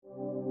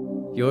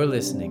You're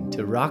listening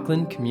to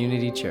Rockland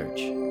Community Church,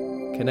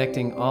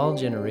 connecting all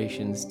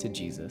generations to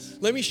Jesus.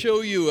 Let me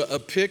show you a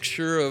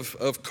picture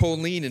of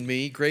Colleen and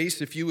me.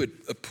 Grace, if you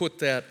would put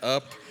that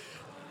up.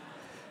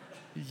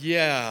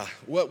 Yeah,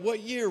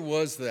 what year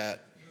was that?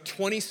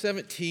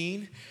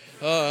 2017?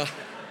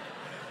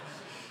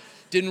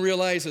 Didn't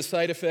realize a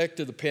side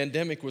effect of the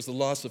pandemic was the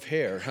loss of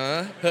hair,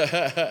 huh?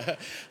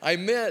 I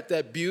met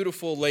that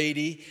beautiful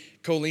lady,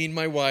 Colleen,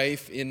 my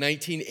wife, in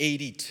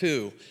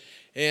 1982.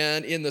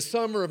 And in the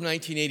summer of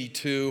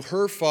 1982,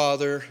 her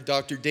father,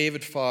 Dr.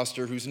 David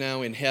Foster, who's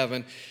now in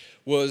heaven,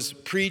 was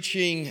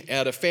preaching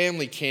at a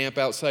family camp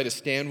outside of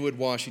Stanwood,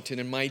 Washington,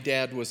 and my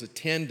dad was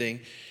attending.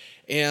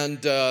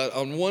 And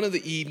on one of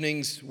the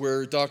evenings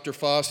where Dr.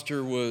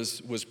 Foster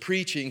was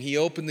preaching, he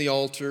opened the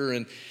altar,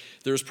 and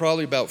there was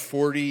probably about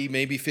 40,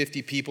 maybe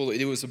 50 people.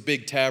 It was a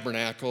big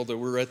tabernacle that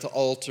were at the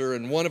altar,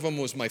 and one of them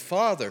was my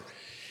father.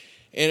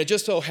 And it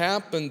just so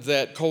happened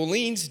that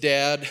Colleen's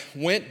dad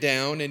went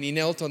down and he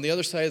knelt on the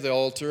other side of the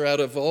altar out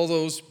of all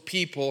those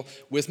people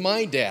with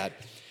my dad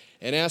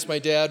and asked my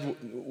dad,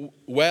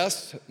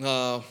 Wes,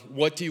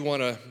 what do you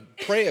want to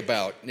pray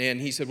about? And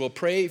he said, well,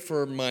 pray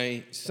for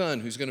my son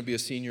who's going to be a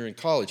senior in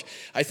college.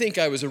 I think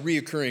I was a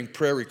reoccurring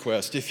prayer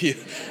request, if you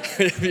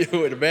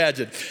would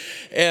imagine.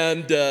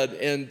 And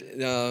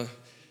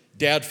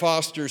Dad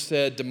Foster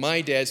said to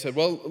my dad,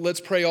 well, let's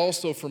pray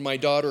also for my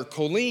daughter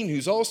Colleen,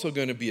 who's also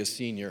going to be a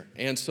senior.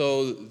 And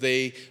so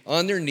they,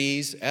 on their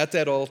knees at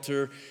that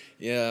altar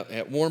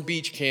at Warm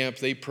Beach Camp,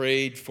 they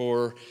prayed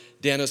for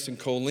Dennis and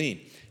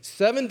Colleen.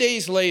 7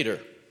 days later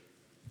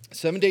at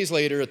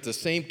the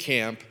same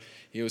camp,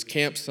 it was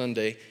Camp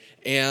Sunday,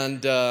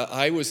 and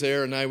I was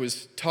there and I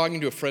was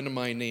talking to a friend of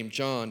mine named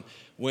John,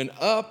 when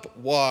up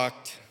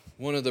walked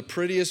one of the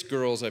prettiest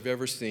girls I've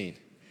ever seen,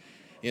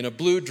 in a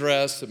blue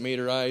dress that made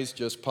her eyes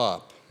just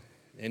pop.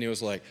 And it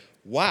was like,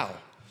 wow.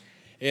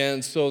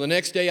 And so the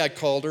next day I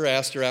called her,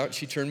 asked her out, and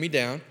she turned me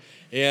down.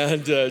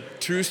 And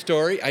true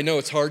story, I know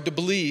it's hard to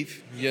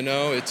believe,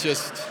 it's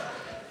just,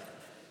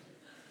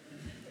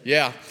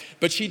 yeah.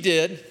 But she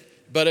did.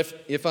 But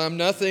if I'm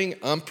nothing,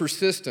 I'm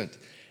persistent.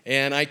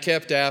 And I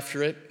kept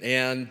after it.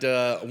 And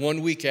 1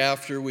 week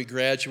after we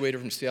graduated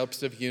from Seattle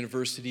Pacific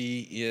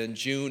University in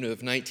June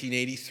of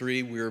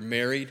 1983, we were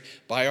married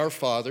by our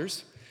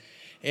fathers.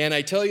 And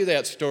I tell you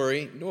that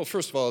story, well,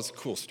 first of all, it's a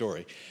cool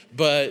story.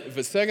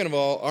 But second of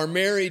all, our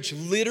marriage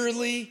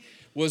literally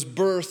was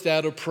birthed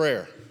out of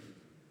prayer.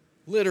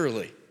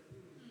 Literally.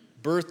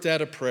 Birthed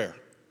out of prayer.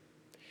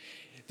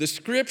 The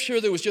scripture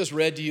that was just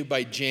read to you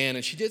by Jan,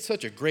 and she did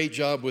such a great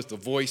job with the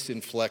voice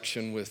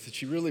inflection,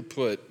 she really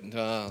put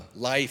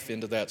life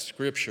into that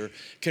scripture,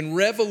 can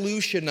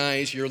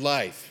revolutionize your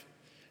life.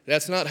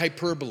 That's not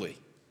hyperbole.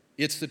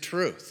 It's the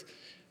truth.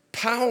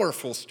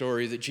 Powerful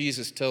story that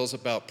Jesus tells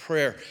about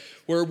prayer,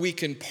 where we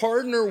can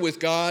partner with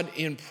God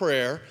in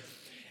prayer,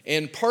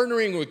 and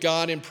partnering with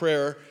God in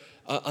prayer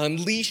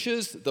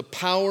unleashes the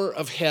power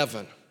of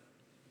heaven.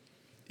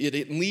 It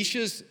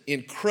unleashes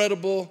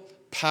incredible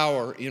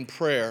power in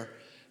prayer,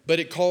 but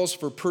it calls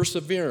for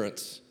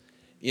perseverance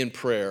in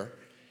prayer,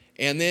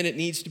 and then it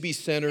needs to be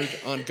centered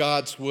on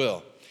God's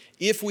will.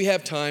 If we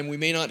have time, we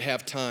may not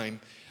have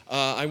time,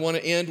 I want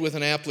to end with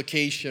an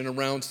application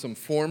around some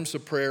forms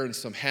of prayer and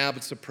some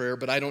habits of prayer,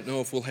 but I don't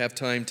know if we'll have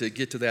time to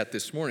get to that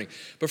this morning.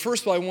 But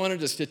first of all, I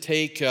wanted us to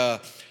take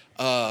a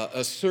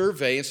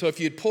survey. And so if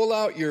you'd pull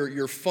out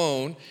your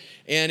phone,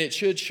 and it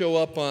should show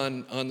up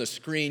on the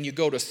screen, you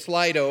go to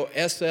Slido,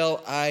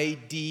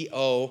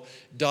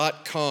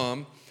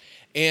 Slido.com,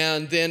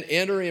 and then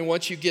enter in,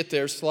 once you get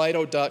there,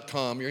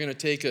 Slido.com, you're going to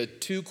take a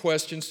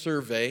 2-question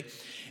survey.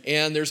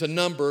 And there's a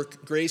number.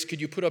 Grace, could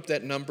you put up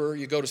that number?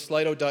 You go to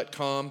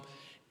Slido.com,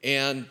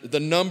 and the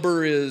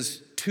number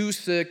is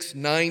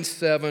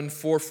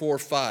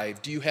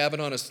 2697445. Do you have it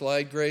on a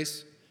slide,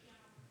 Grace?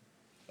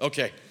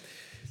 Okay.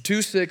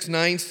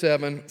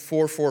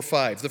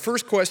 2697445. The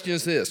first question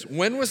is this: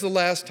 when was the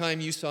last time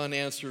you saw an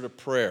answer to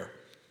prayer?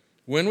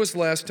 When was the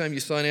last time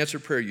you saw an answer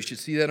to prayer? You should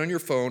see that on your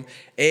phone.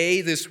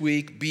 A, this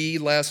week. B,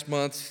 last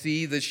month.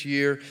 C, this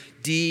year.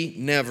 D,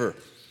 never.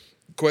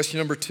 Question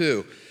number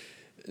 2.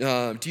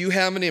 Do you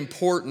have an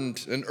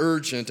important, an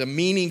urgent, a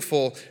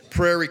meaningful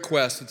prayer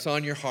request that's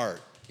on your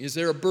heart? Is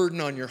there a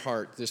burden on your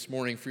heart this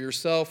morning for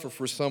yourself or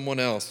for someone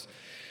else?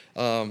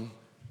 A,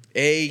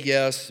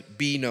 yes.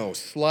 B, no.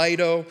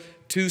 Slido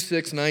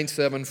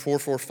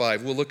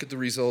 2697445. We'll look at the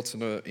results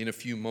in a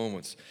few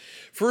moments.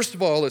 First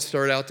of all, let's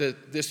start out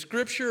that the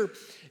scripture,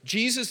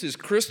 Jesus is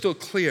crystal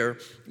clear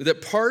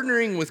that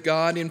partnering with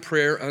God in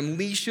prayer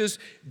unleashes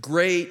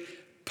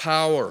great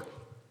power.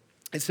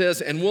 It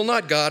says, and will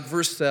not God,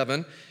 verse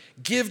 7,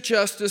 give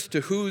justice to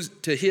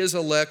his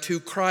elect who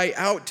cry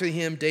out to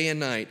him day and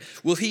night?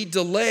 Will he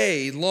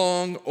delay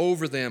long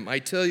over them? I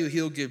tell you,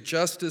 he'll give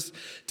justice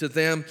to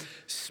them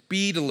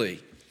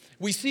speedily.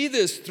 We see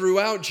this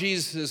throughout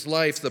Jesus'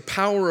 life, the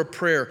power of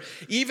prayer.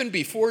 Even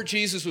before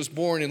Jesus was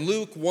born, in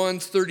Luke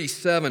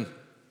 1:37,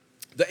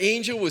 The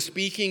angel was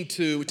speaking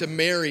to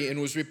Mary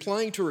and was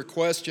replying to her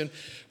question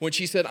when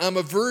she said, I'm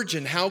a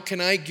virgin, how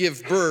can I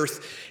give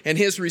birth? And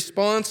his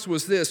response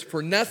was this,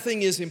 for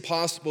nothing is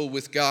impossible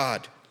with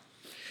God.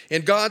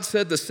 And God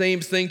said the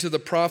same thing to the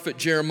prophet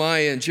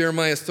Jeremiah in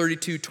Jeremiah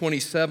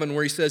 32:27,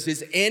 where he says,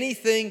 is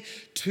anything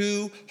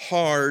too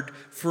hard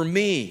for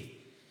me?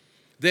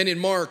 Then in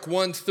Mark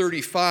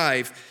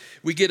 1:35,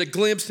 we get a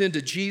glimpse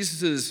into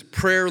Jesus'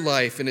 prayer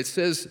life, and it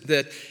says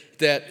that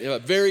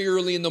very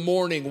early in the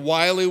morning,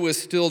 while it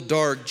was still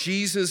dark,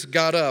 Jesus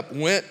got up,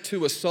 went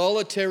to a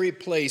solitary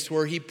place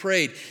where he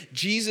prayed.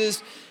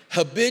 Jesus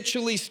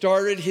habitually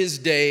started his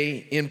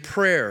day in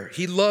prayer.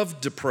 He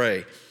loved to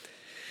pray.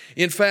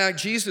 In fact,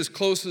 Jesus'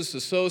 closest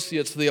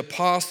associates, the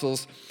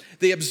apostles,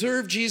 they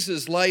observed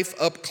Jesus' life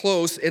up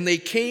close, and they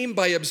came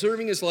by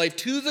observing his life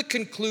to the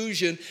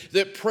conclusion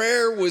that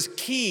prayer was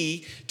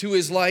key to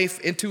his life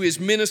and to his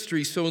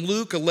ministry. So in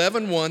Luke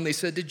 11:1, they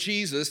said to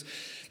Jesus,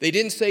 they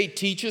didn't say,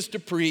 teach us to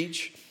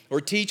preach,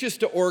 or teach us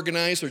to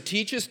organize, or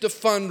teach us to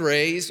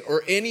fundraise,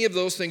 or any of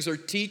those things, or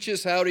teach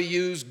us how to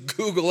use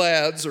Google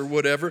Ads or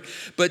whatever,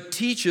 but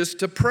teach us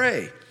to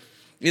pray.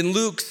 In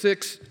Luke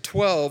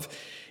 6:12,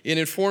 it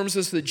informs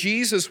us that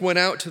Jesus went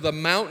out to the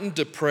mountain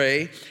to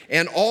pray,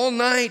 and all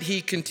night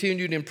he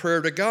continued in prayer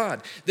to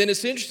God. Then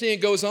it's interesting,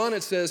 it goes on,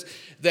 it says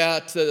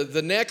that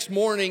the next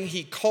morning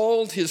he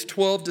called his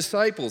 12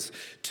 disciples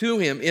to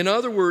him. In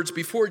other words,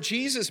 before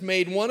Jesus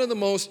made one of the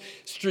most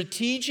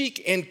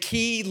strategic and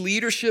key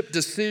leadership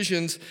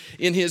decisions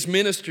in his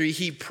ministry,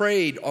 he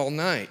prayed all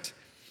night.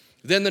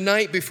 Then the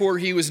night before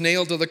he was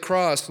nailed to the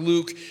cross,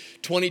 Luke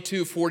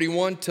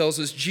 22:41 tells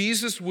us,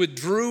 Jesus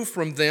withdrew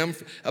from them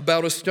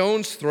about a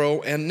stone's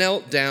throw and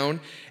knelt down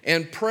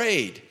and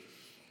prayed.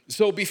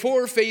 So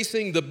before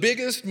facing the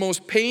biggest,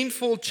 most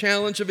painful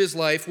challenge of his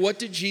life, what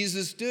did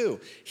Jesus do?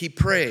 He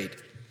prayed.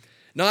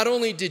 Not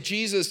only did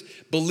Jesus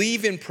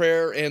believe in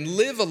prayer and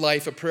live a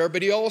life of prayer,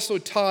 but he also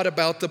taught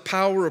about the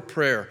power of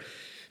prayer.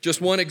 Just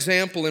one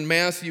example, in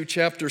Matthew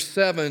chapter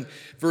 7,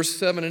 verse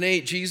 7 and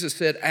 8, Jesus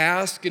said,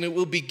 ask and it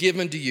will be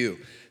given to you.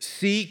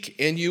 Seek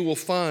and you will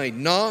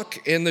find. Knock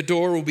and the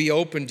door will be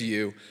opened to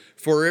you.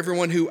 For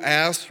everyone who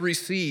asks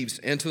receives,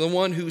 and to the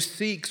one who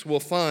seeks will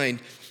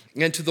find,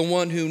 and to the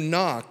one who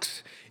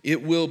knocks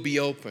it will be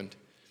opened.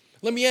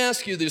 Let me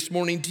ask you this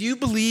morning, do you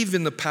believe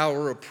in the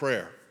power of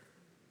prayer?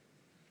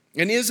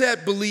 And is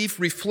that belief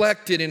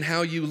reflected in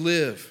how you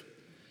live?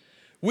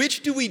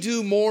 Which do we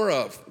do more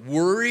of,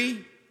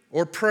 worry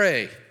or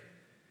pray?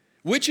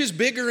 Which is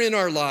bigger in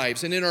our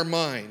lives and in our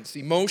minds,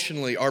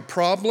 emotionally, our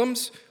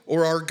problems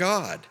or our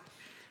God?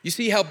 You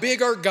see, how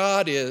big our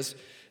God is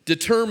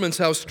determines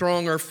how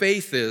strong our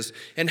faith is,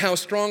 and how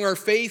strong our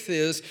faith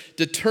is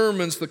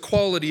determines the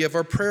quality of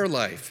our prayer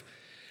life.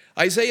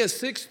 Isaiah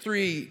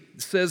 6:3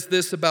 says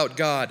this about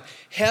God,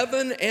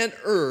 heaven and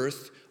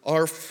earth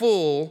are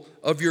full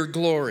of your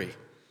glory.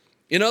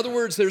 In other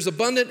words, there's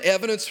abundant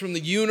evidence from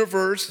the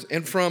universe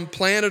and from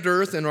planet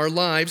Earth and our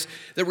lives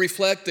that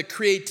reflect the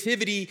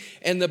creativity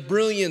and the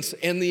brilliance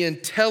and the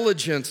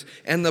intelligence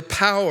and the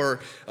power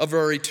of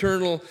our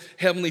eternal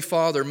Heavenly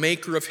Father,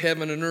 maker of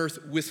heaven and earth,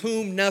 with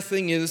whom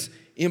nothing is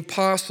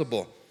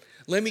impossible.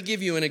 Let me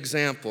give you an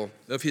example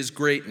of his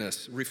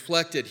greatness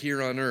reflected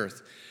here on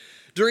earth.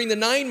 During the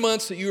 9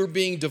 months that you were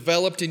being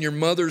developed in your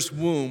mother's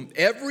womb,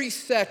 every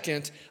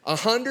second,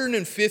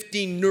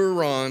 150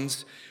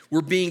 neurons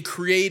were being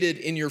created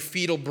in your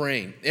fetal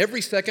brain.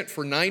 Every second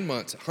for 9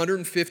 months,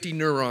 150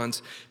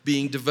 neurons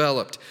being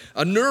developed.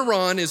 A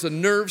neuron is a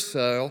nerve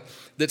cell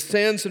that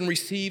sends and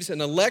receives an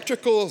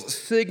electrical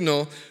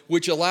signal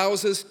which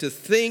allows us to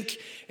think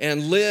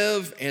and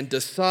live and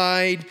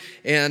decide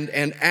and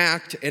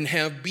act and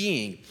have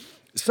being.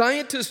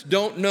 Scientists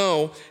don't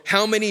know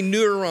how many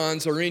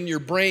neurons are in your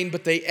brain,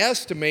 but they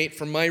estimate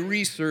from my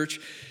research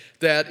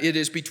that it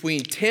is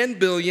between 10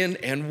 billion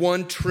and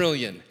 1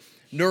 trillion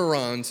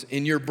neurons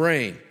in your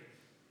brain.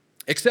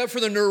 Except for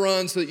the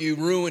neurons that you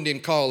ruined in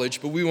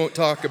college, but we won't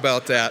talk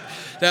about that.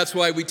 That's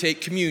why we take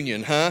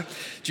communion, huh?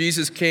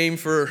 Jesus came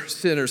for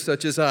sinners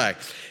such as I.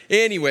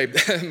 Anyway,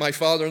 my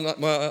father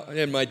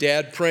and my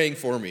dad praying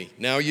for me.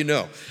 Now you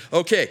know.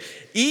 Okay,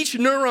 each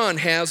neuron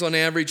has on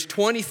average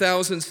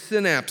 20,000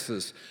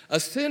 synapses. A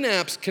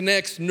synapse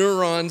connects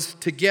neurons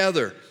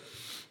together.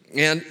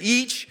 And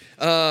each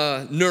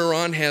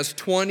neuron has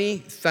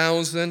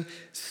 20,000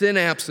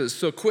 synapses.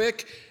 So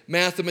quick,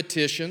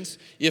 mathematicians,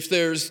 if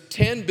there's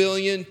 10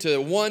 billion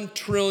to 1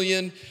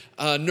 trillion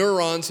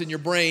neurons in your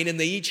brain and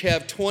they each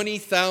have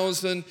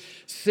 20,000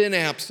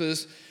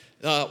 synapses,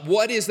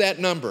 what is that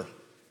number?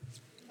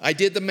 I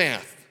did the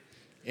math,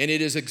 and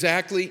it is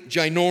exactly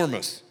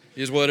ginormous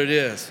is what it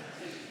is.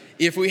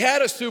 If we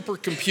had a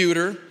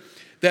supercomputer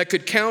that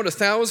could count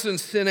 1,000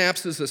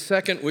 synapses a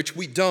second, which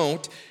we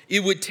don't,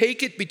 it would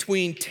take it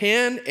between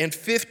 10 and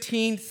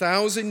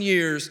 15,000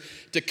 years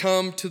to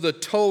come to the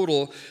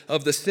total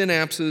of the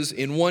synapses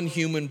in one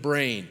human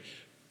brain.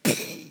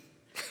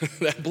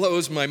 That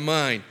blows my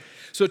mind.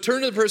 So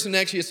turn to the person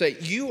next to you and say,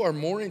 you are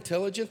more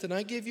intelligent than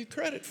I give you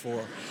credit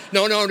for.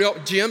 No,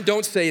 Jim,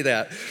 don't say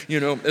that.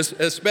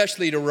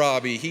 Especially to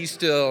Robbie. He's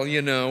still,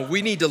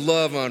 we need to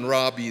love on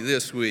Robbie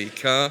this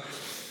week, huh?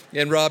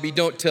 And Robbie,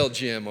 don't tell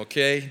Jim,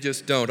 okay?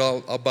 Just don't.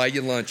 I'll buy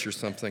you lunch or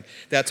something.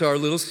 That's our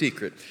little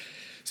secret.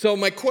 So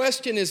my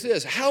question is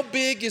this: how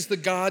big is the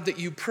God that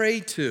you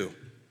pray to?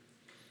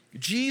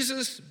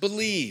 Jesus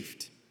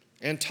believed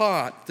and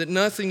taught that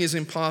nothing is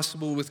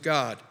impossible with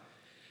God.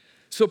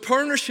 So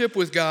partnership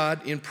with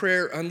God in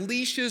prayer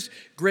unleashes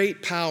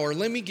great power.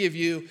 Let me give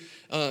you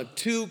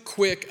two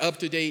quick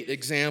up-to-date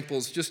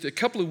examples. Just a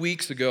couple of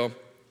weeks ago,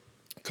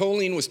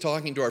 Colleen was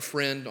talking to our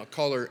friend, I'll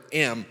call her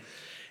M,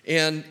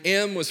 and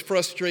M was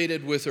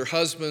frustrated with her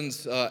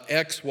husband's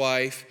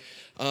ex-wife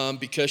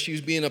because she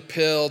was being a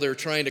pill. They were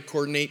trying to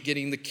coordinate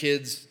getting the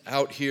kids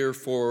out here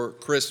for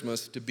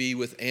Christmas to be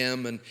with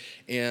M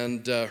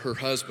and her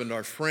husband,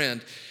 our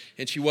friend,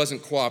 and she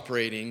wasn't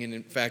cooperating, and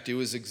in fact, it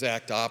was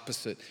exact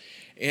opposite.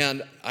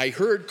 And I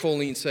heard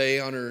Colleen say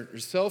on her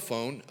cell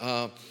phone,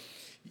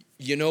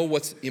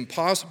 what's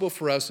impossible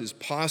for us is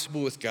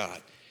possible with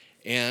God.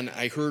 And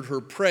I heard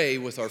her pray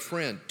with our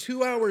friend.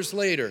 2 hours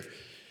later,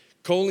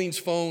 Colleen's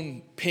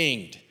phone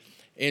pinged,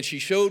 and she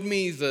showed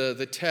me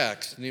the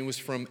text, and it was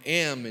from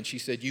M, and she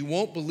said, you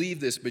won't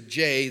believe this, but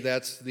J,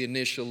 that's the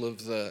initial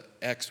of the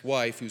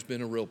ex-wife who's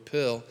been a real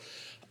pill,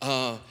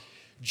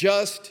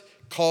 just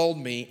called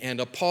me and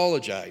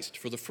apologized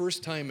for the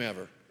first time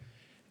ever.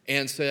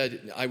 And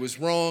said, I was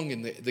wrong,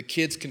 and the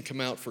kids can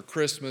come out for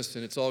Christmas,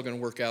 and it's all going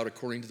to work out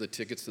according to the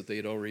tickets that they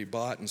had already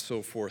bought and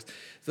so forth.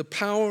 The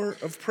power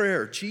of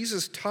prayer.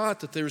 Jesus taught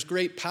that there's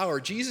great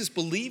power. Jesus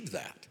believed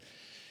that.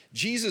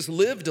 Jesus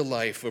lived a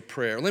life of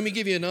prayer. Let me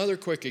give you another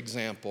quick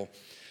example.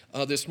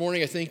 This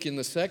morning, I think in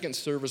the second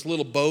service,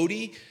 little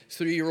Bodie,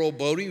 3-year-old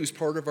Bodie, who's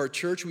part of our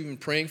church, we've been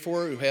praying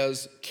for, who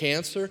has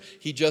cancer.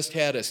 He just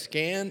had a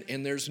scan,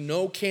 and there's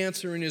no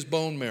cancer in his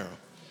bone marrow.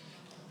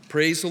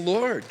 Praise the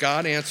Lord.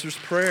 God answers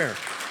prayer.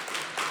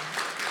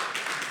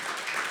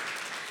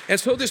 And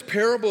so this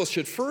parable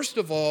should first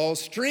of all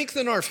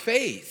strengthen our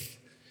faith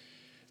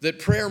that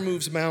prayer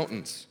moves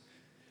mountains.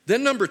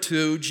 Then number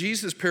two,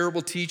 Jesus'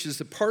 parable teaches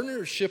that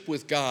partnership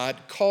with God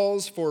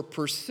calls for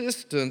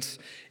persistence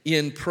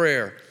in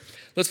prayer.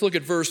 Let's look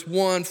at verse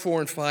 1, 4,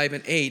 and 5,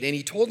 and 8. And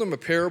he told them a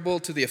parable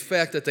to the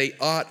effect that they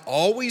ought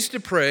always to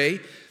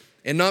pray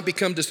and not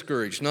become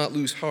discouraged, not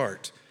lose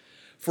heart.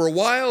 For a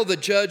while the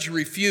judge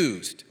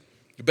refused.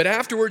 But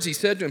afterwards he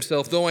said to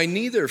himself, though I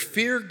neither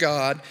fear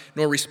God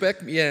nor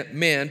respect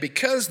man,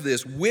 because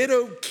this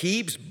widow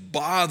keeps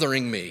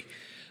bothering me,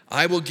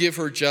 I will give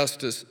her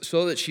justice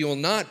so that she will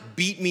not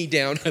beat me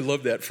down. I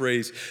love that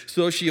phrase.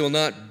 So she will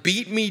not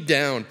beat me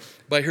down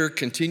by her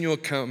continual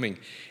coming.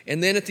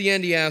 And then at the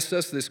end he asks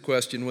us this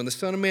question: when the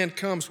Son of Man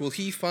comes, will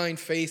he find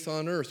faith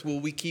on earth? Will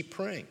we keep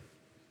praying?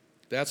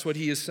 That's what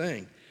he is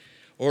saying.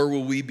 Or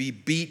will we be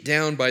beat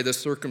down by the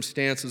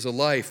circumstances of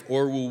life?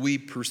 Or will we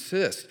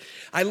persist?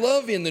 I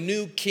love in the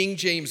New King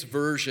James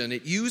Version,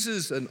 it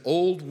uses an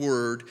old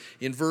word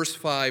in verse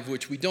 5,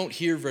 which we don't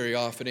hear very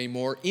often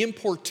anymore,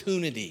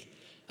 importunity.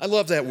 I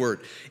love that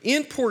word.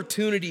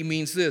 Importunity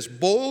means this: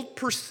 bold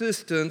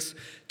persistence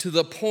to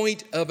the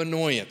point of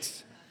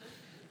annoyance.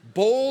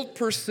 Bold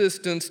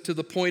persistence to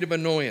the point of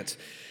annoyance.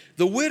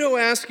 The widow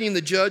asking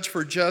the judge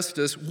for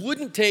justice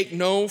wouldn't take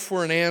no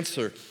for an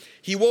answer.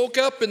 He woke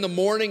up in the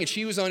morning and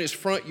she was on his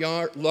front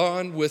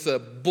lawn with a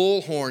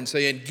bullhorn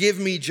saying, give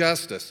me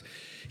justice.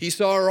 He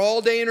saw her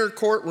all day in her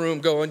courtroom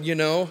going,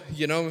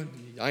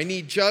 I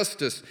need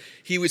justice.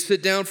 He would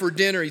sit down for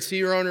dinner. He'd see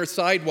her on her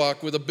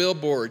sidewalk with a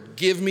billboard,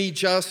 give me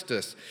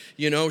justice.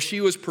 She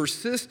was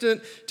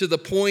persistent to the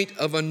point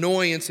of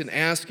annoyance in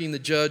asking the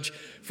judge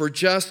for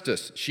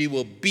justice. She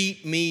will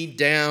beat me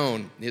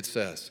down, it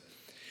says.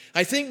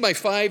 I think my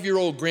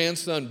 5-year-old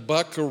grandson,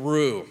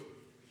 Buckaroo,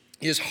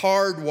 is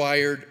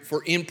hardwired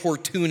for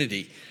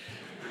importunity,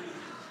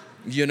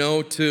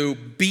 to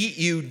beat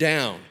you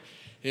down.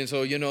 And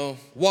so,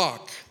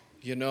 walk,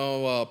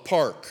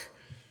 park,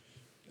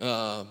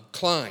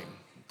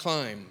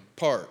 climb,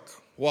 park,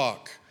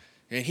 walk.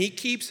 And he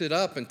keeps it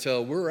up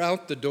until we're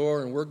out the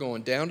door and we're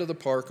going down to the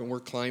park and we're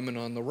climbing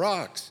on the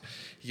rocks.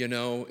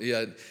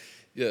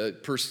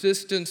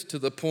 Persistence to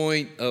the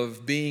point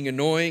of being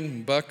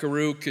annoying.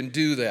 Buckaroo can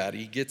do that.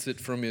 He gets it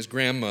from his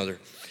grandmother.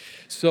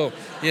 So,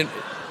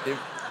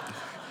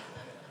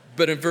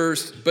 but in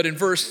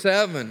verse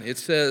 7, it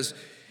says,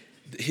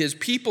 his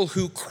people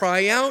who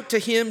cry out to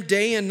him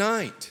day and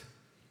night.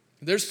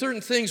 There's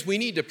certain things we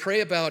need to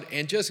pray about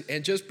and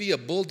just be a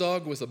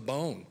bulldog with a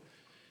bone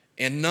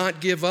and not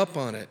give up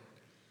on it.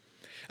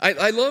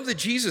 I love that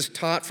Jesus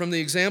taught from the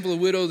example of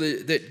the widow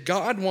that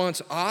God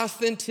wants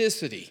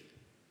authenticity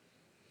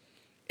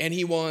and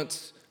he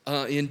wants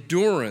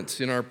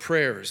endurance in our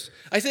prayers.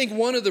 I think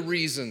one of the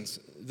reasons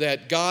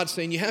that God's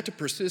saying you have to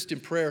persist in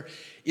prayer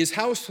is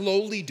how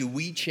slowly do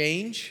we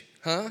change,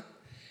 huh?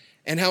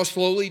 And how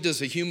slowly does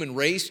the human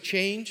race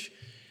change?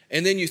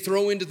 And then you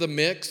throw into the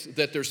mix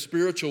that there's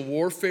spiritual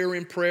warfare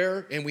in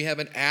prayer, and we have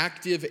an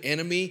active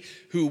enemy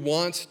who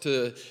wants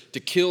to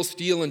kill,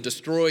 steal, and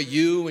destroy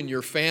you and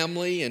your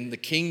family and the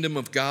kingdom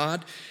of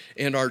God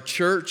and our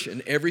church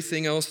and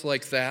everything else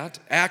like that.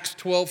 Acts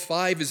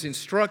 12:5 is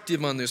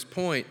instructive on this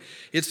point.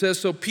 It says,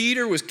 "So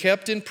Peter was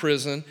kept in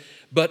prison,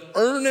 but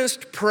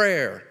earnest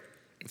prayer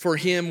for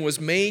him was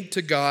made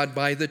to God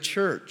by the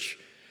church."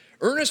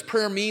 Earnest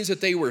prayer means that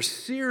they were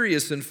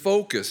serious and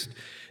focused.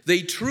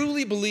 They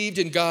truly believed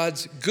in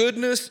God's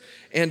goodness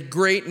and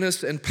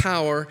greatness and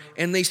power,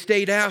 and they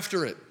stayed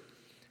after it.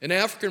 An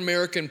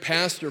African-American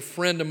pastor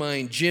friend of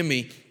mine,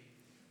 Jimmy,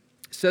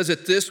 says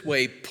it this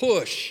way: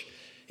 PUSH.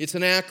 It's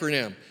an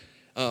acronym.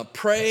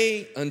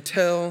 Pray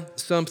until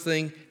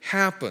something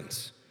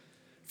happens.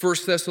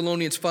 1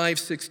 Thessalonians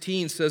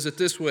 5:16 says it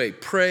this way: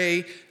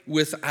 pray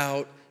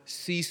without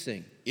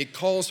ceasing. It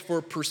calls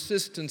for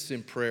persistence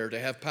in prayer, to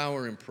have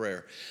power in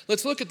prayer.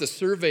 Let's look at the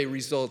survey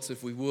results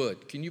if we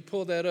would. Can you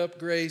pull that up,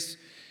 Grace?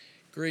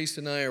 Grace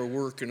and I are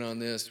working on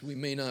this. We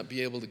may not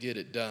be able to get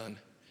it done,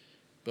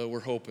 but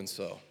we're hoping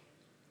so.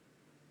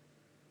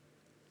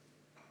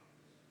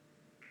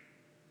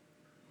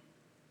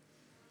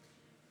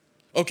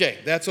 Okay,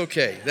 that's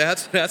okay.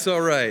 That's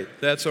all right.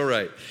 That's all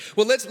right.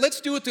 Well, let's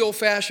do it the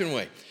old-fashioned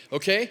way,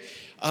 okay?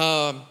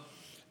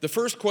 The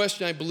first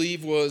question, I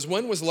believe, was,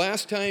 when was the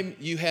last time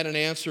you had an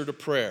answer to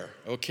prayer?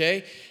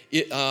 Okay?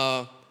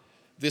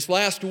 This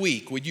last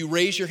week, would you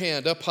raise your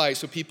hand up high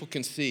so people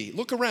can see?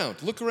 Look around.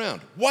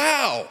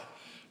 Wow!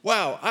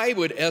 Wow, I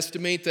would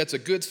estimate that's a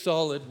good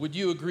solid, would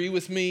you agree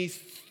with me,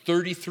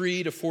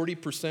 33 to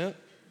 40%?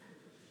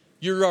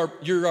 You're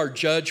our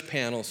judge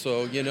panel,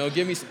 so,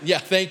 give me some. Yeah,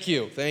 thank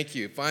you.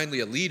 Finally,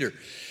 a leader.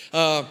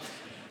 How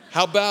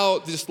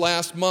about this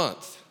last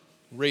month?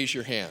 Raise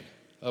your hand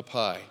up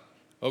high.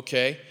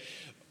 Okay,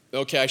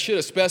 I should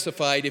have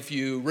specified, if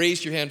you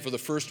raised your hand for the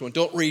first one,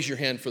 don't raise your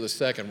hand for the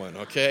second one,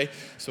 okay?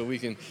 So we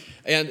can,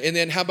 and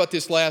then how about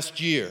this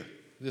last year?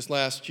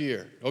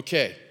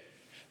 Okay.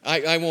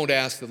 I won't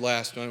ask the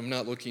last one. I'm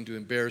not looking to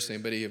embarrass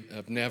anybody.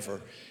 I've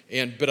never.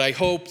 But I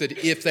hope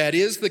that if that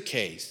is the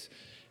case,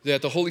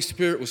 that the Holy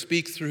Spirit will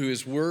speak through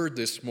His Word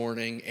this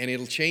morning, and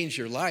it'll change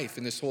your life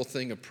in this whole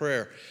thing of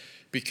prayer,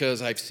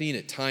 because I've seen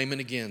it time and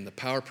again, the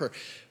power of prayer.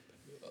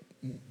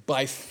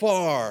 By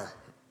far,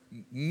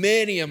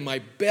 many of my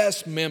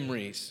best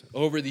memories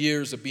over the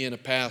years of being a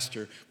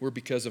pastor were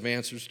because of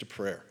answers to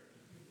prayer.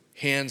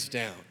 Hands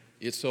down.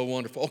 It's so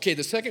wonderful. Okay,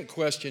 the second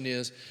question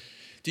is,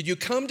 did you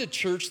come to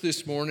church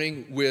this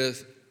morning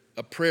with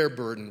a prayer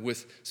burden,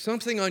 with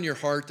something on your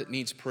heart that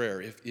needs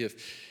prayer?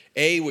 If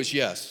A was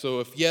yes, so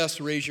if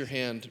yes, raise your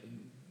hand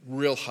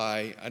real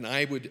high, and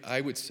I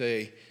would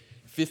say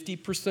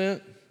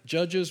 50%.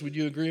 Judges, would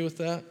you agree with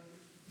that?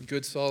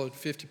 Good, solid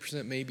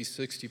 50%, maybe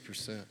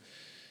 60%.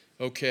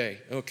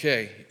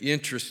 Okay,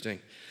 interesting.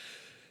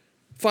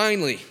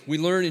 Finally, we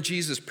learn in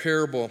Jesus'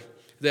 parable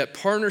that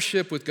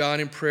partnership with God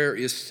in prayer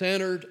is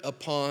centered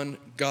upon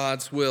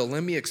God's will.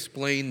 Let me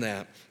explain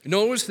that.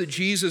 Notice that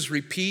Jesus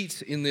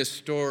repeats in this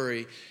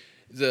story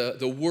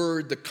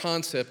the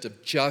concept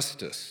of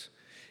justice.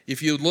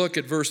 If you look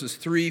at verses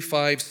 3,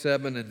 5,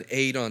 7, and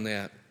 8 on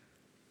that.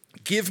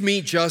 "Give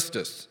me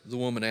justice," the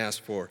woman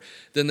asked for.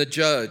 Then the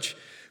judge,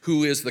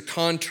 who is the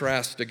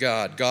contrast to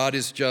God. God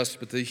is just,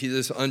 but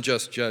this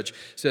unjust judge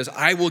says,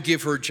 "I will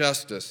give her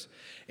justice."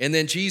 And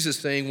then Jesus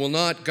saying, "Will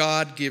not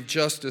God give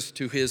justice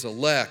to His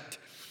elect?"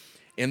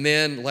 And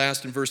then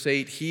last in verse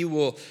 8, He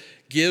will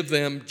give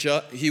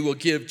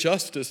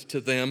justice to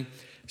them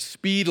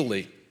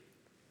speedily.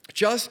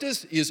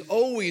 Justice is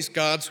always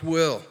God's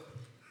will.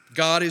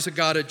 God is a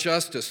God of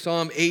justice.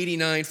 Psalm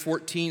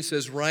 89:14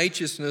 says,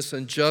 "Righteousness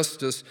and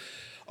justice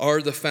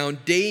are the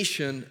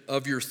foundation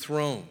of your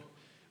throne."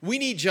 We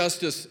need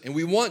justice, and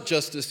we want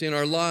justice in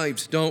our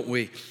lives, don't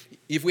we?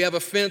 If we have a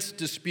fence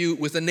dispute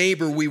with a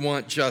neighbor, we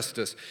want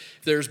justice.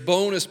 If there's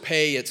bonus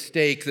pay at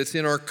stake that's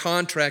in our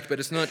contract, but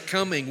it's not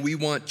coming, we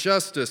want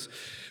justice.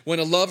 When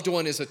a loved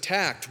one is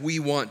attacked, we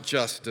want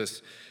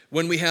justice.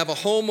 When we have a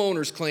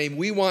homeowner's claim,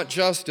 we want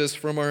justice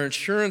from our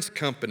insurance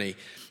company.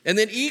 And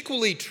then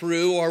equally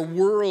true, our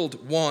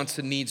world wants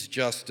and needs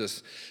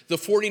justice. The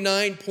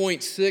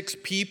 49.6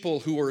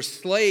 people who are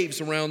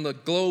slaves around the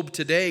globe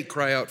today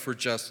cry out for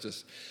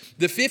justice.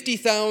 The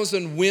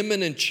 50,000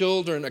 women and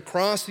children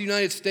across the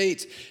United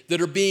States that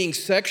are being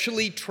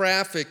sexually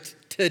trafficked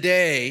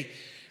today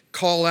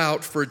call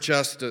out for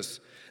justice.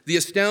 The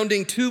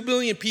astounding 2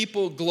 billion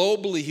people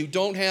globally who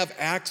don't have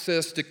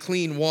access to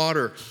clean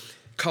water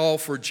call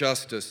for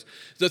justice.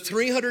 The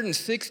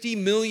 360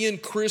 million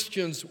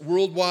Christians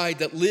worldwide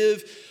that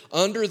live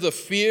under the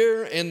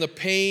fear and the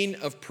pain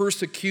of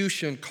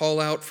persecution call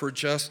out for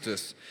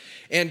justice.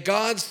 And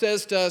God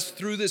says to us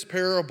through this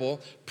parable,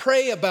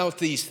 pray about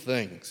these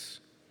things.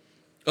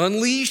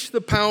 Unleash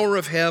the power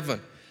of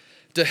heaven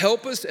to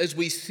help us as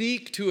we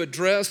seek to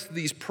address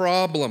these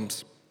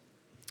problems.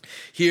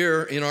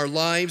 here in our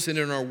lives and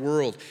in our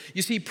world.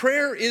 You see,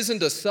 prayer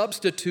isn't a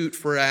substitute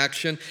for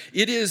action.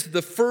 It is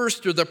the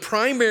first or the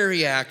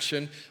primary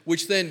action,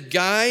 which then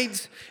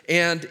guides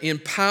and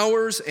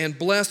empowers and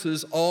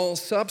blesses all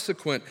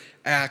subsequent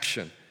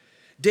action.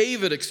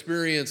 David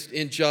experienced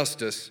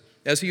injustice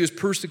as he was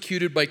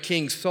persecuted by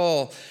King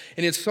Saul.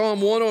 And in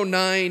Psalm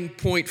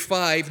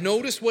 109.5,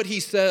 notice what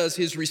he says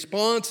his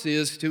response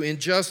is to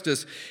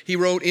injustice. He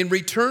wrote, "In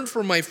return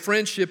for my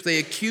friendship, they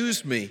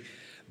accused me,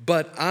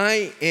 but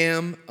I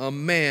am a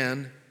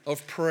man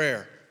of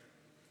prayer."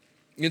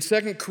 In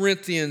 2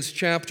 Corinthians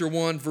chapter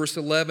 1, verse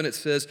 11, it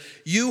says,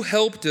 "You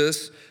helped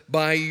us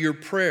by your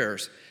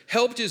prayers."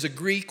 Helped is a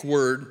Greek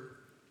word,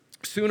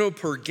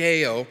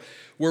 sunopergeo,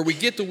 where we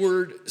get the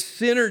word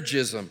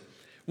synergism.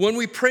 When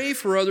we pray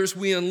for others,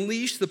 we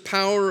unleash the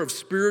power of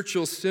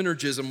spiritual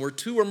synergism. Where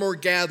two or more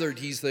gathered,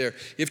 he's there.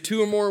 If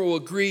two or more will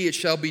agree, it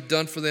shall be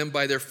done for them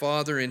by their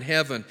Father in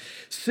heaven.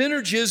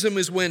 Synergism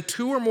is when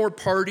two or more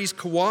parties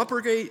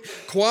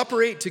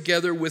cooperate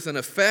together with an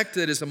effect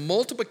that is a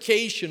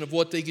multiplication of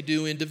what they could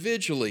do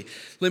individually.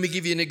 Let me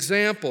give you an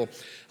example.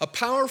 A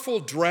powerful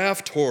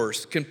draft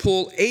horse can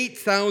pull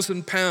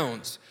 8,000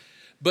 pounds,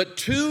 but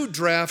two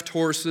draft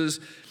horses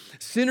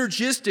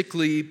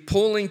synergistically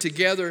pulling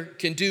together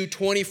can do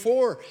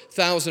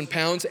 24,000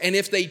 pounds. And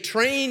if they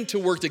train to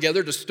work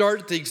together to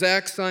start at the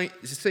exact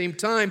same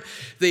time,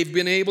 they've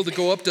been able to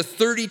go up to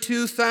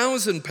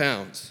 32,000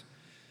 pounds.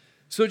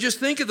 So just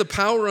think of the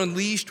power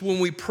unleashed when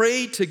we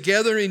pray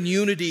together in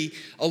unity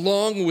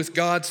along with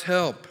God's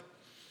help.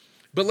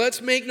 But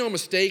let's make no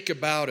mistake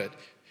about it.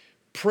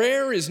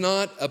 Prayer is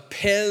not a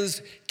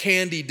Pez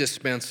candy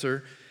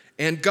dispenser,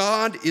 and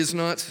God is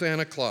not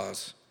Santa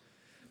Claus.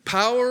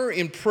 Power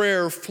in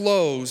prayer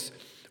flows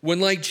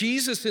when, like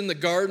Jesus in the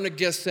Garden of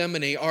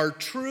Gethsemane, our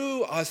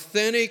true,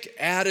 authentic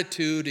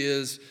attitude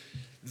is,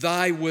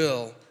 "Thy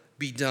will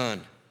be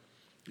done."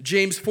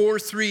 James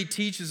 4:3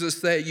 teaches us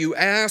that you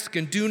ask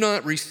and do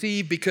not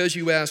receive because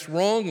you ask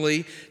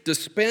wrongly to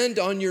spend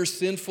on your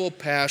sinful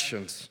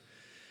passions.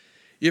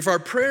 If our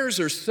prayers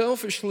are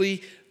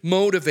selfishly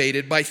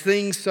motivated by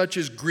things such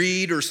as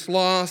greed or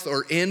sloth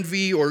or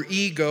envy or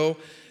ego,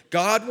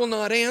 God will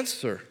not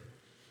answer.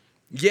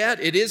 Yet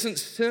it isn't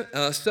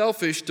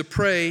selfish to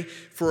pray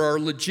for our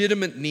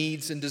legitimate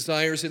needs and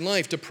desires in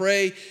life. To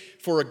pray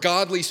for a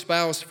godly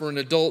spouse for an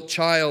adult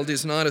child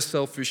is not a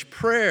selfish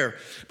prayer.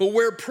 But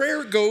where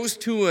prayer goes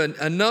to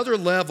another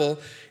level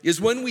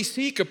is when we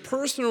seek a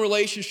personal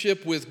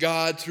relationship with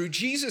God through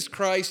Jesus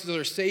Christ as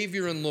our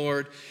Savior and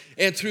Lord,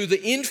 and through the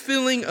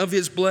infilling of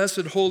His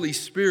blessed Holy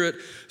Spirit,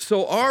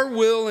 so our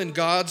will and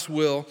God's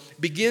will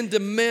begin to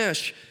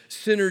mesh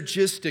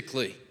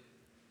synergistically.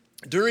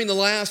 During the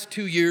last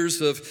 2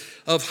 years of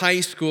high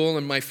school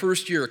and my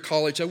first year of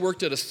college, I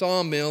worked at a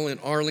sawmill in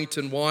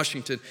Arlington,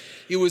 Washington.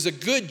 It was a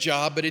good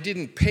job, but it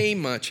didn't pay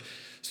much.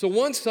 So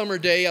one summer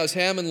day, I was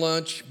having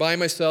lunch by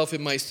myself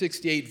in my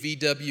 68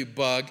 VW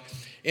Bug,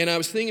 and I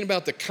was thinking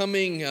about the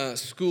coming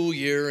school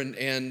year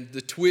and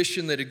the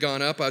tuition that had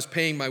gone up. I was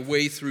paying my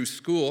way through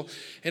school,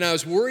 and I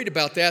was worried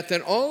about that.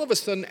 Then all of a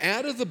sudden,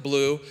 out of the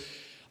blue,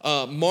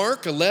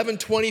 Mark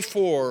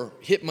 11:24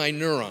 hit my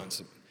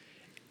neurons.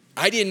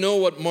 I didn't know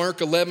what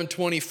Mark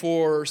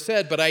 11:24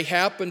 said, but I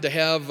happened to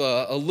have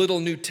a little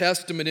New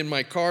Testament in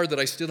my car that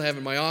I still have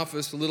in my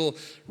office, a little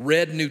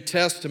red New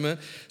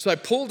Testament. So I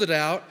pulled it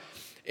out,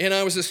 and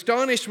I was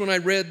astonished when I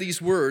read these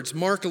words,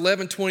 Mark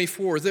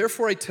 11:24,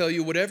 "Therefore I tell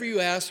you, whatever you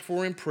ask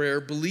for in prayer,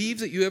 believe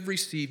that you have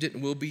received it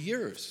and will be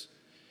yours."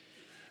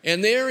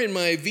 And there in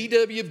my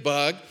VW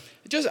Bug,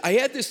 I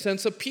had this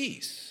sense of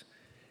peace.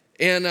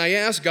 And I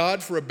asked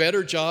God for a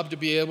better job to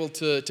be able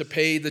to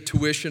pay the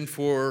tuition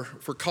for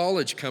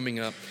college coming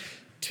up.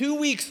 2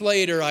 weeks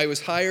later, I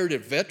was hired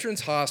at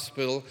Veterans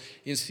Hospital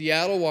in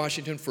Seattle,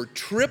 Washington for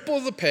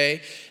triple the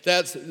pay.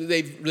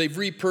 They've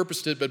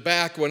repurposed it, but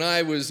back when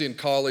I was in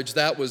college,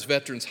 that was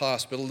Veterans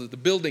Hospital. The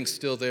building's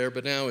still there,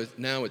 but now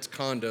it's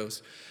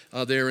condos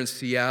there in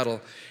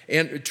Seattle.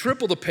 And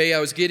triple the pay I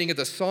was getting at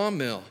the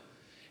sawmill.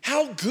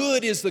 How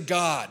good is the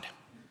God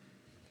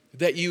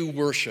that you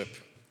worship?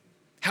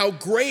 How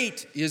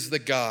great is the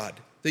God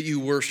that you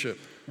worship?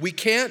 We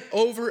can't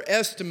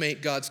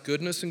overestimate God's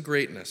goodness and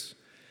greatness.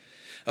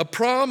 A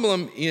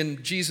problem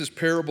in Jesus'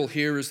 parable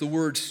here is the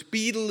word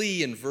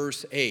speedily in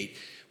verse 8.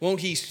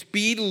 Won't He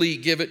speedily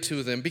give it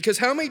to them? Because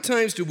how many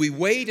times do we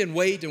wait and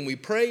wait and we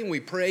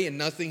pray and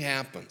nothing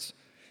happens?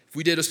 If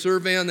we did a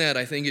survey on that,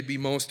 I think it'd be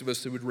most of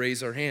us that would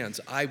raise our hands.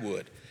 I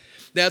would.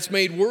 That's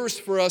made worse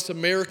for us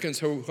Americans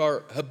who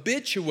are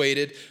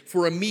habituated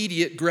for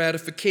immediate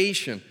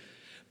gratification.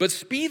 But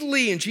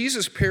speedily in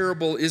Jesus'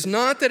 parable is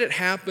not that it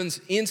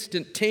happens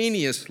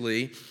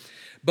instantaneously,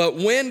 but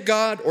when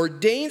God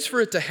ordains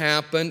for it to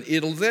happen,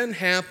 it'll then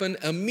happen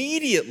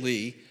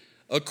immediately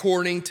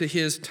according to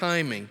His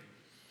timing.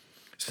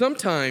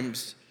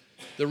 Sometimes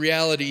the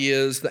reality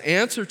is the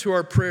answer to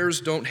our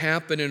prayers don't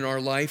happen in our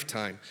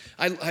lifetime.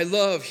 I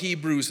love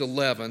Hebrews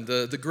 11,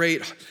 the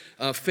great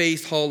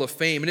Faith Hall of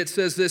Fame. And it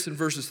says this in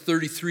verses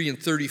 33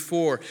 and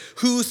 34,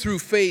 who through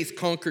faith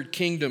conquered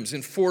kingdoms,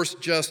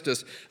 enforced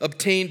justice,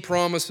 obtained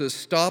promises,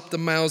 stopped the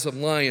mouths of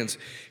lions,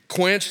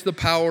 quenched the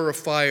power of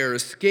fire,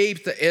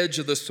 escaped the edge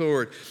of the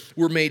sword,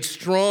 were made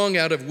strong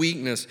out of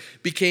weakness,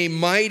 became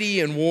mighty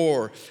in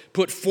war,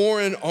 put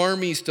foreign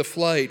armies to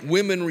flight,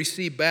 women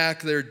received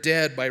back their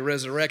dead by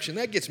resurrection.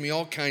 That gets me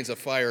all kinds of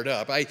fired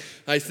up. I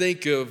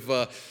think of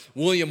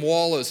William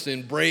Wallace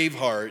in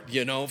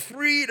Braveheart,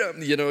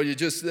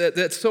 freedom,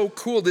 that's so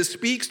cool. This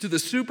speaks to the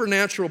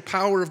supernatural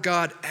power of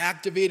God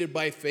activated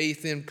by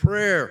faith in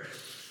prayer.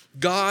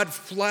 God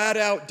flat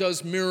out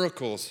does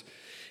miracles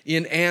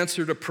in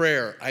answer to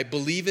prayer. I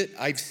believe it.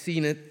 I've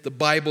seen it. The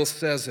Bible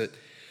says it.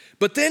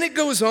 But then it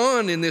goes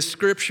on in this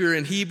scripture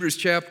in Hebrews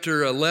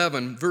chapter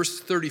 11,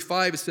 verse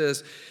 35, it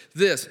says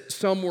this,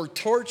 some were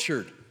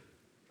tortured,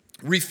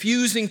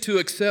 refusing to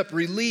accept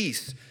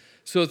release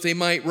so that they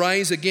might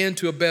rise again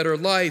to a better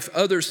life.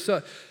 Others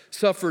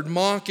suffered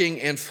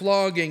mocking and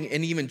flogging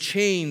and even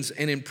chains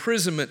and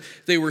imprisonment.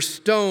 They were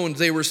stoned,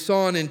 they were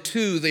sawn in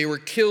two, they were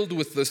killed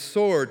with the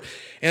sword.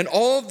 And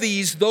all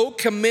these, though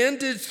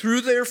commended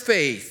through their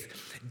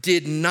faith,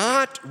 did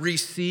not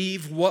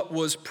receive what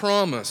was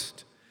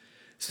promised,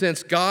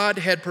 since God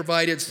had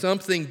provided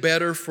something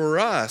better for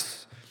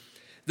us,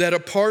 that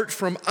apart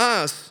from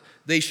us,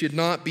 they should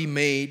not be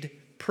made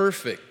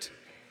perfect.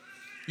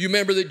 You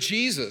remember that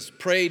Jesus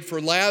prayed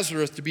for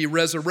Lazarus to be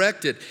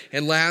resurrected,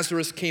 and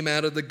Lazarus came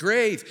out of the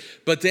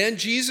grave. But then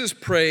Jesus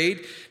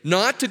prayed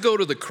not to go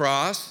to the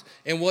cross,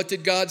 and what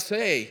did God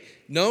say?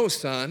 No,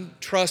 son,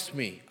 trust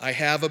me. I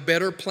have a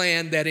better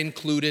plan that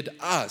included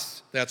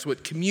us. That's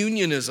what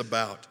communion is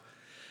about.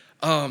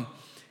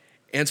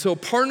 And so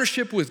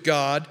partnership with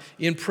God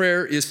in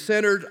prayer is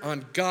centered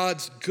on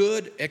God's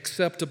good,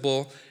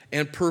 acceptable,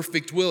 and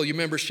perfect will. You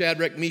remember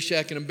Shadrach,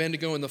 Meshach, and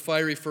Abednego in the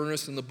fiery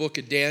furnace in the book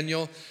of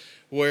Daniel,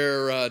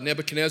 where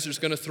Nebuchadnezzar's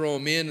going to throw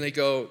them in, and they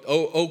go,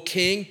 oh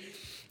king,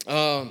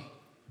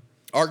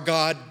 our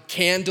God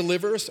can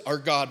deliver us, our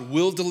God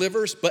will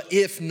deliver us, but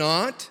if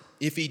not,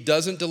 if he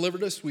doesn't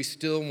deliver us, we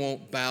still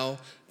won't bow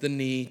the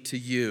knee to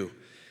you.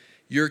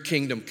 Your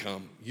kingdom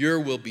come, your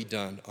will be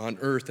done on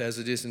earth as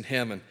it is in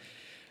heaven.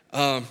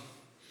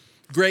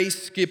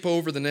 Grace, skip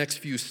over the next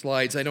few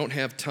slides. I don't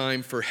have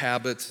time for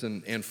habits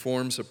and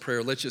forms of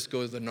prayer. Let's just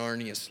go to the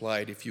Narnia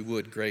slide, if you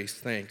would, Grace.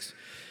 Thanks.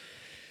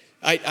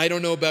 I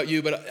don't know about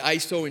you, but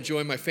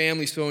my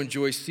family so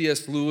enjoys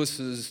C.S.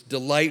 Lewis's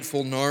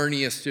delightful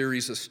Narnia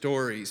series of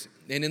stories.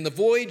 And in The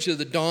Voyage of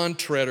the Dawn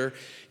Treader,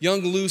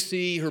 young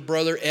Lucy, her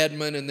brother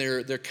Edmund, and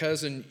their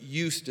cousin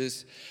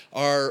Eustace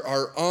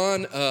are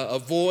on a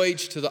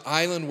voyage to the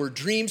island where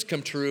dreams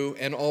come true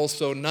and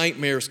also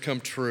nightmares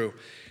come true.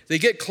 They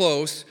get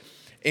close,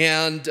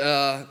 and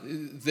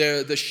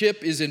the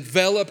ship is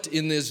enveloped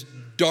in this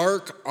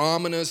dark,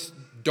 ominous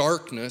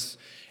darkness,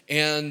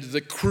 and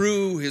the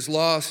crew has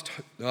lost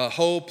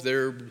hope.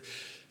 They're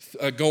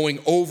going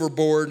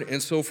overboard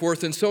and so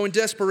forth. And so in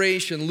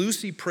desperation,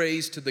 Lucy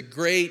prays to the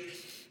great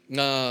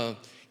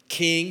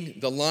king,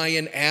 the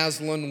lion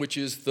Aslan, which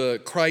is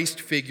the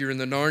Christ figure in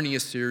the Narnia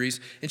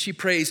series. And she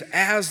prays,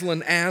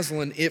 Aslan,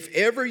 Aslan, if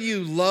ever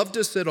you loved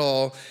us at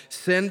all,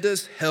 send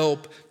us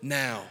help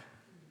now.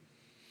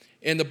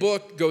 And the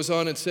book goes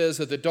on and says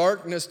that the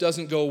darkness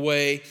doesn't go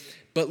away,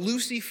 but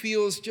Lucy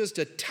feels just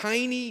a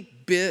tiny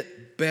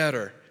bit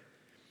better.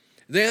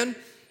 Then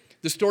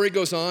the story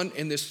goes on,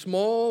 and this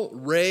small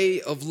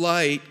ray of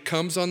light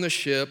comes on the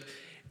ship,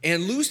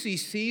 and Lucy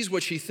sees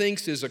what she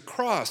thinks is a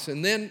cross,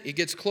 and then it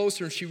gets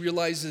closer, and she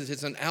realizes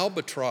it's an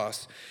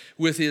albatross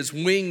with his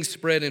wings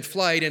spread in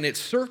flight, and it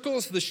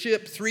circles the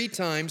ship 3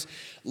 times,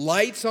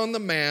 lights on the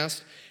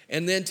mast,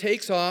 and then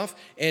takes off,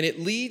 and it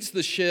leads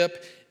the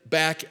ship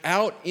back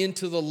out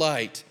into the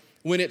light.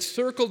 When it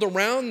circled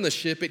around the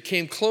ship, it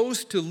came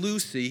close to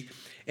Lucy,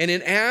 and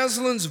in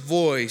Aslan's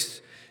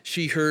voice,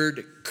 she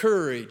heard,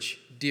 courage,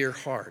 dear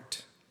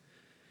heart.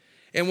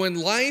 And when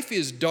life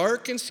is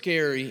dark and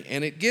scary,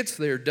 and it gets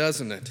there,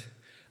 doesn't it?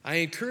 I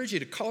encourage you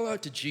to call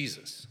out to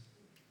Jesus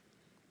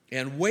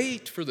and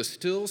wait for the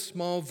still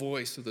small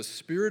voice of the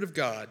Spirit of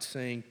God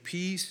saying,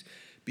 peace,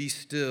 be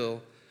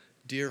still,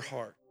 dear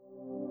heart.